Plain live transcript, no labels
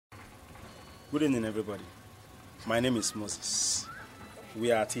Good evening, everybody. My name is Moses.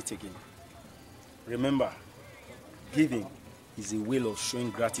 We are at it again. Remember, giving is a way of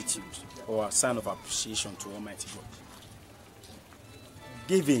showing gratitude or a sign of appreciation to Almighty God.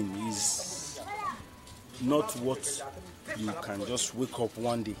 Giving is not what you can just wake up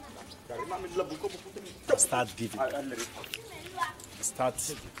one day and start giving.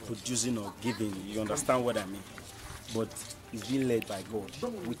 Start producing or giving. You understand what I mean? But it's being led by God.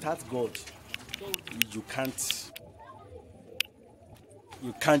 Without God, you can't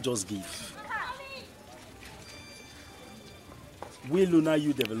just give. We Lunar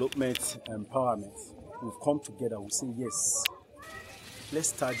Youth Development Empowerment, we've come together. We say yes, let's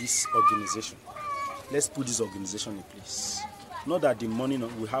start this organization. Let's put this organization in place. Not that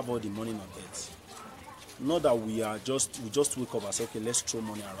we have all the money on earth. Not that we just wake up and say, okay, let's throw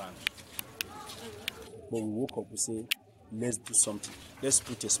money around. But we woke up, we say, let's do something. Let's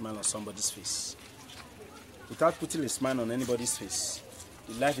put a smile on somebody's face. Without putting a smile on anybody's face,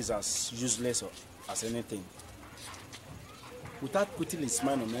 the life is as useless as anything. Without putting a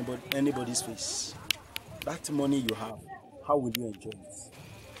smile on anybody's face, that money you have, how will you enjoy it?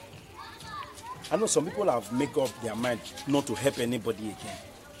 I know some people have made up their mind not to help anybody again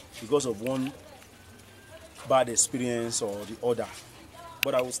because of one bad experience or the other.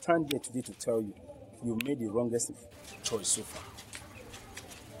 But I will stand here today to tell you, you made the wrongest choice so far.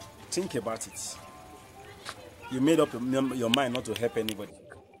 Think about it. You made up your mind not to help anybody.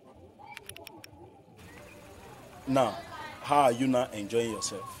 Now, how are you now enjoying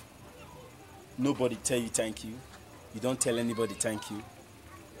yourself? Nobody tell you thank you. You don't tell anybody thank you.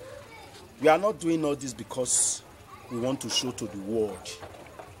 We are not doing all this because we want to show to the world.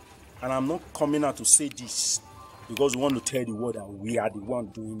 And I'm not coming out to say this because we want to tell the world that we are the one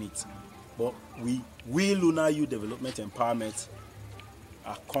doing it. But we Lunar Youth Development Empowerment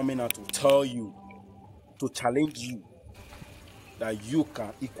are coming out to tell you, to challenge you, that you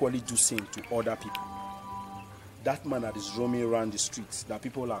can equally do same to other people. That man that is roaming around the streets, that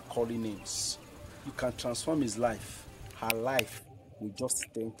people are calling names, you can transform his life, her life, with just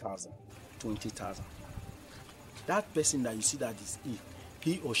 10,000, 20,000. That person that you see that is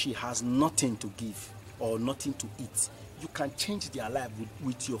he or she has nothing to give or nothing to eat, you can change their life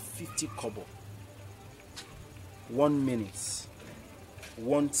with your 50 kobo. 1 minute,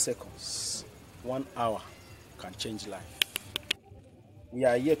 1 second, 1 hour can change life. We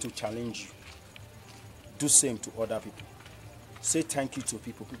are here to challenge you. Do same to other people. Say thank you to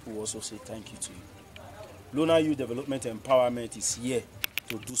people. People will also say thank you to you. Lunar Youth Development Empowerment is here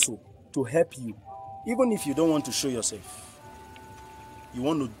to do so, to help you. Even if you don't want to show yourself, you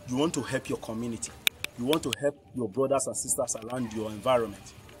want to help your community. You want to help your brothers and sisters around your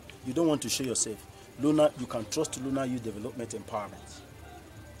environment. You don't want to show yourself. You can trust Lunar Youth Development Empowerment.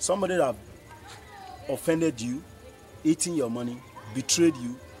 Somebody that offended you, eating your money, betrayed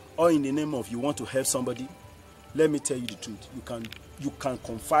you, or in the name of you want to help somebody, let me tell you the truth. You can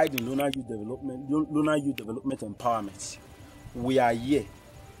confide in Lunar Youth Development Empowerment. We are here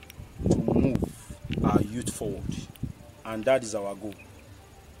to move our youth forward, and that is our goal.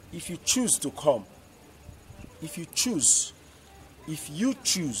 If you choose to come, if you choose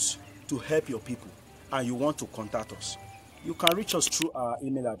to help your people and you want to contact us, you can reach us through our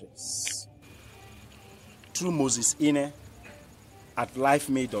email address, through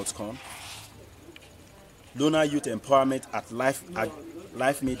mosesine@lifemail.com, Lunar Youth Empowerment at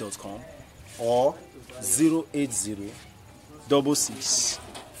lifemail.com, or 080 66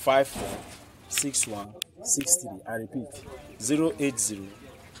 54 61 63. I repeat, 080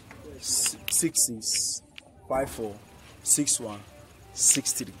 66 54 61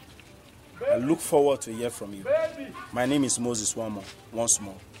 63. I look forward to hear from you. My name is Moses once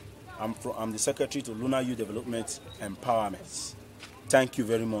more. I'm the Secretary to Lunar Youth Development Empowerment. Thank you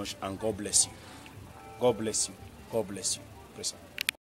very much, and God bless you. God bless you. God bless you. Praise God.